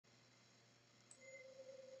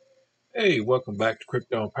Hey, welcome back to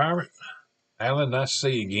Crypto Empowerment. Alan, nice to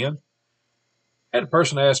see you again. Had a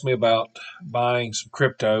person ask me about buying some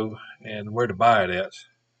crypto and where to buy it at.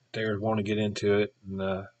 They want to get into it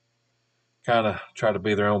and kind of try to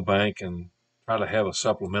be their own bank and try to have a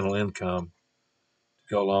supplemental income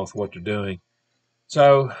to go along with what they're doing.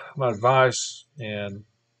 So, my advice and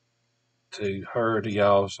to her, to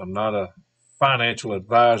y'all, is I'm not a financial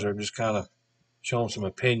advisor, I'm just kind of showing some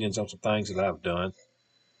opinions on some things that I've done.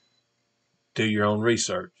 Do your own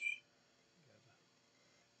research.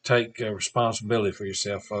 Take responsibility for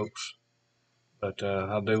yourself, folks. But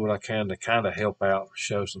I'll do what I can to kind of help out,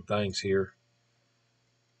 show some things here.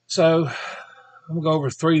 So I'm gonna go over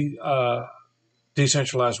three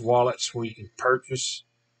decentralized wallets where you can purchase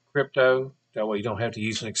crypto. That way you don't have to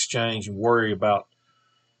use an exchange and worry about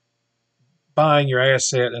buying your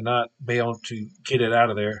asset and not be able to get it out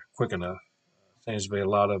of there quick enough. Seems to be a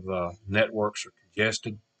lot of networks are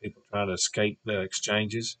congested. People trying to escape the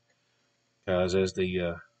exchanges because as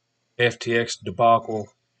the FTX debacle,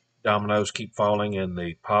 dominoes keep falling, and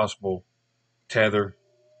the possible tether.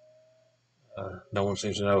 No one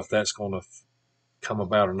seems to know if that's going to come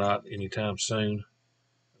about or not anytime soon.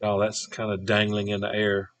 All that's kind of dangling in the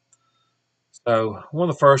air. So one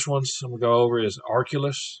of the first ones I'm going to go over is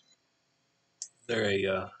Arculus. They're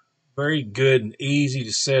a very good and easy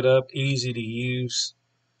to set up, easy to use.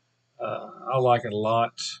 I like it a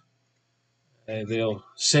lot. And they'll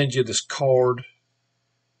send you this card.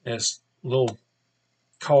 This little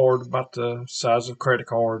card about the size of a credit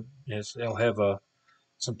card. They'll have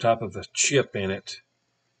some type of a chip in it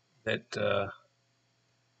that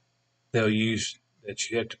they'll use that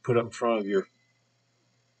you have to put up in front of your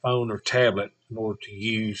phone or tablet in order to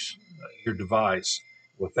use your device.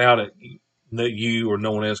 Without it, you or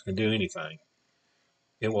no one else can do anything.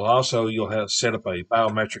 It will also, you'll have set up a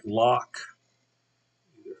biometric lock,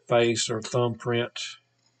 either face or thumbprint.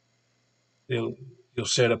 You'll, you'll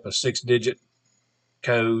set up a 6-digit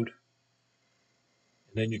code,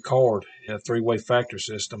 and then your card in a three-way factor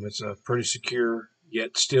system. It's a pretty secure,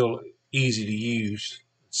 yet still easy to use,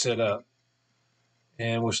 set up.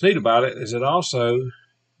 And what's neat about it is that also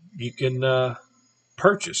you can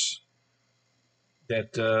purchase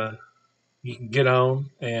that you can get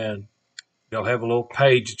on, and they'll have a little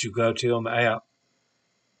page that you go to on the app,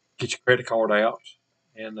 get your credit card out,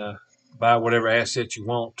 and buy whatever asset you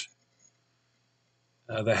want.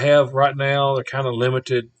 They have right now, they're kind of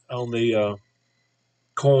limited on the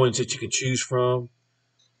coins that you can choose from.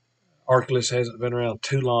 Arculus hasn't been around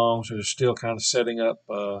too long, so they're still kind of setting up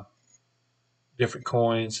different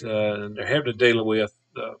coins. And they're having to deal with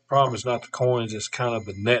the problem is not the coins, it's kind of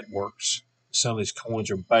the networks some of these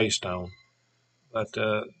coins are based on. But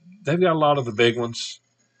they've got a lot of the big ones: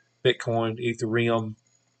 Bitcoin, Ethereum,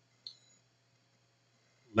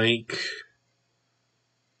 Link,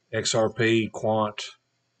 XRP, Quant.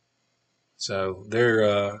 So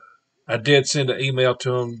they're. I did send an email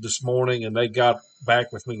to them this morning, and they got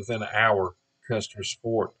back with me within an hour. Customer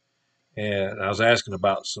support, and I was asking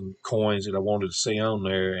about some coins that I wanted to see on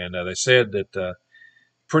there, and they said that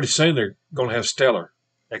pretty soon they're going to have Stellar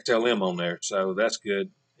XLM on there, so that's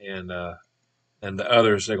good. And the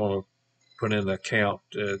others they're going to put in the account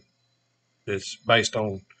that's based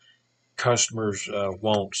on customers'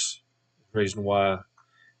 wants. Reason why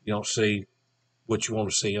you don't see what you want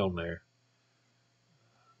to see on there.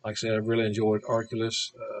 Like I said, I really enjoyed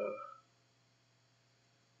Arculus.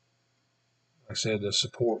 Like I said, the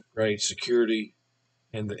support great, security,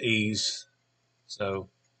 and the ease. So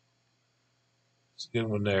it's a good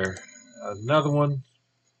one there. Another one,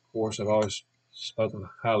 of course, I've always spoken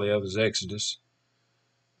highly of is Exodus.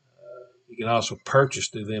 You can also purchase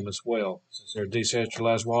through them as well. Since they're a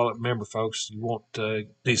decentralized wallet, remember, folks, you want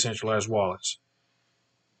decentralized wallets.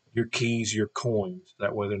 Your keys, your coins.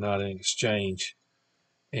 That way they're not in exchange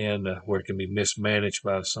and where it can be mismanaged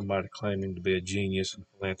by somebody claiming to be a genius and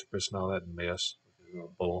philanthropist and all that mess.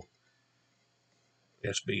 Bull.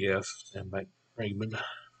 SBF and Mike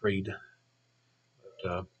Freed.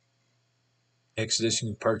 But, Exodus,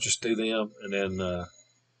 you can purchase through them, and then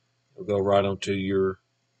it'll go right onto your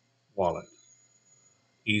wallet.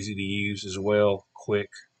 Easy to use as well, quick.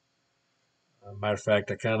 Matter of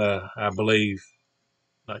fact, I believe,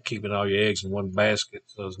 not keeping all your eggs in one basket.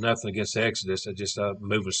 So there's nothing against Exodus. I just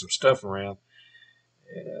moving some stuff around.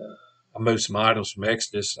 I moved some items from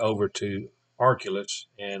Exodus over to Arculus,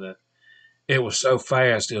 and it was so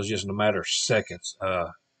fast. It was just in a matter of seconds.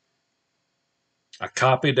 I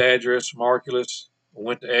copied the address from Arculus,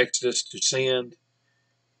 went to Exodus to send,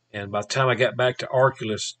 and by the time I got back to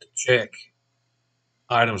Arculus to check,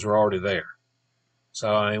 items were already there.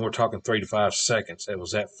 So I mean, we're talking 3 to 5 seconds. It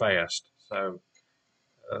was that fast. So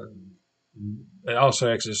uh, it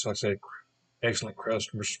also exists, like I said, excellent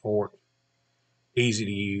customer support, easy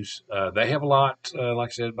to use. They have a lot, like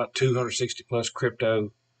I said, about 260 plus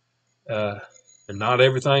crypto. Uh, and not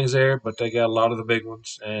everything's there, but they got a lot of the big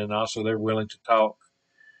ones. And also, they're willing to talk.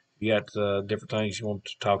 You got different things you want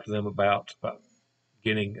to talk to them about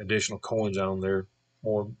getting additional coins on. They're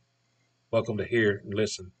more welcome to hear and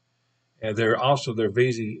listen. And they're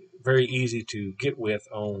very easy to get with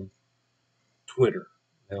on Twitter.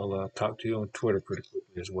 They'll talk to you on Twitter pretty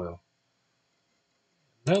quickly as well.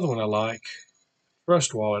 Another one I like,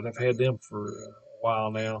 Trust Wallet. I've had them for a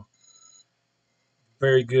while now.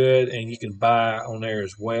 Very good, and you can buy on there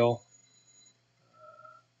as well.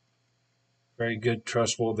 Very good,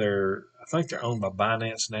 trustable. I think they're owned by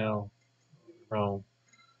Binance now. Wrong,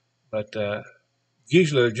 but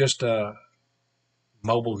usually they're just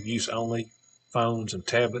mobile use only, phones and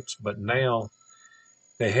tablets. But now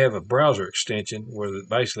they have a browser extension where it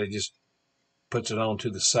basically just puts it onto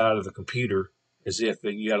the side of the computer as if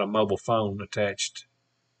you got a mobile phone attached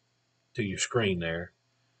to your screen there.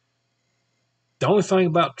 The only thing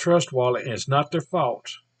about Trust Wallet, and it's not their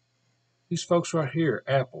fault, these folks right here,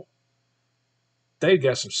 Apple, they've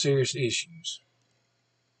got some serious issues.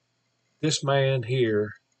 This man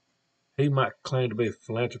here, he might claim to be a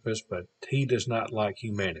philanthropist, but he does not like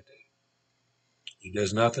humanity. He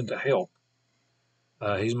does nothing to help.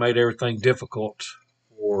 He's made everything difficult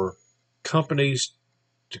for companies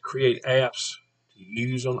to create apps to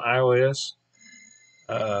use on iOS.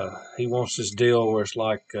 He wants this deal where it's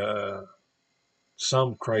like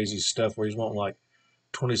some crazy stuff where he's wanting like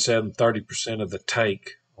 27-30% of the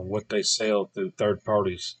take on what they sell through third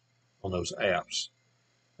parties on those apps.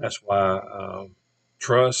 That's why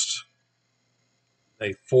Trust,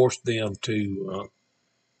 they forced them to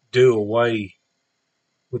do away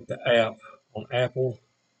with the app on Apple.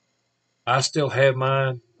 I still have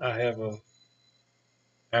mine. I have a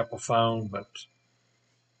Apple phone, but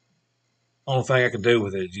only thing I can do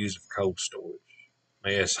with it is use it for cold storage. I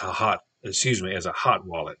mean, as a hot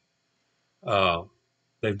wallet. Uh,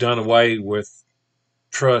 they've done away with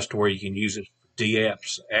Trust where you can use it for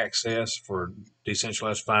DApps access for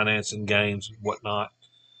decentralized finance and games and whatnot.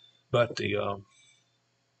 But you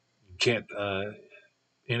can't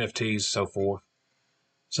NFTs so forth.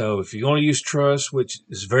 So if you're going to use Trust, which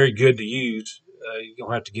is very good to use, you're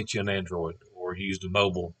going to have to get you an Android or use the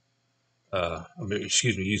mobile.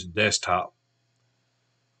 Use the desktop.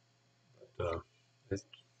 But, it's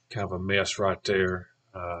kind of a mess right there.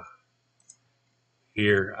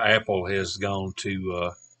 Here, Apple has gone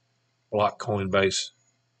to block Coinbase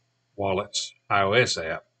Wallet's iOS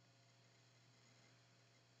app.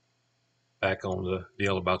 Back on the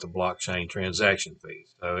deal about the blockchain transaction fees.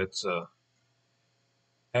 So it's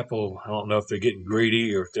Apple. I don't know if they're getting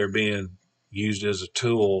greedy or if they're being used as a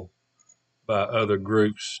tool by other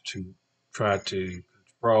groups to try to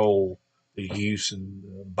control the use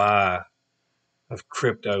and buy of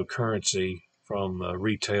cryptocurrency from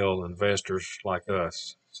retail investors like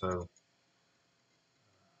us. So,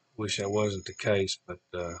 wish that wasn't the case, but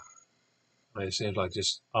it seems like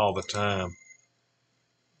just all the time.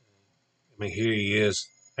 I mean, here he is.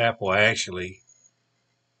 Apple actually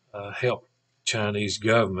helped Chinese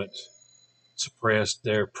government suppress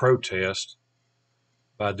their protest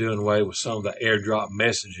by doing away with some of the airdrop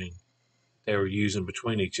messaging they were using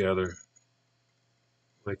between each other,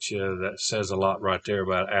 which that says a lot right there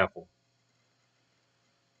about Apple.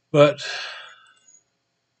 But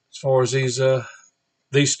as far as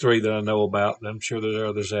these three that I know about, and I'm sure there are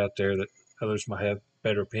others out there that others might have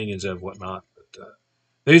better opinions of whatnot, but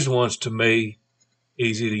these ones to me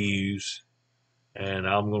easy to use, and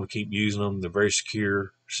I'm going to keep using them. They're very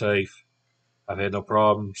secure, safe. I've had no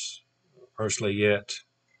problems personally yet.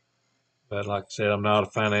 But like I said, I'm not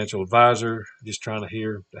a financial advisor, just trying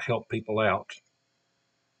to help people out.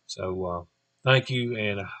 So thank you,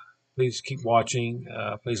 and please keep watching.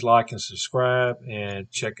 Please like and subscribe, and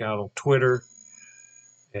check out on Twitter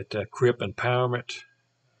at Crip Empowerment.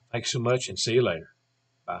 Thanks so much, and see you later.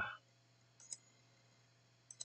 Bye.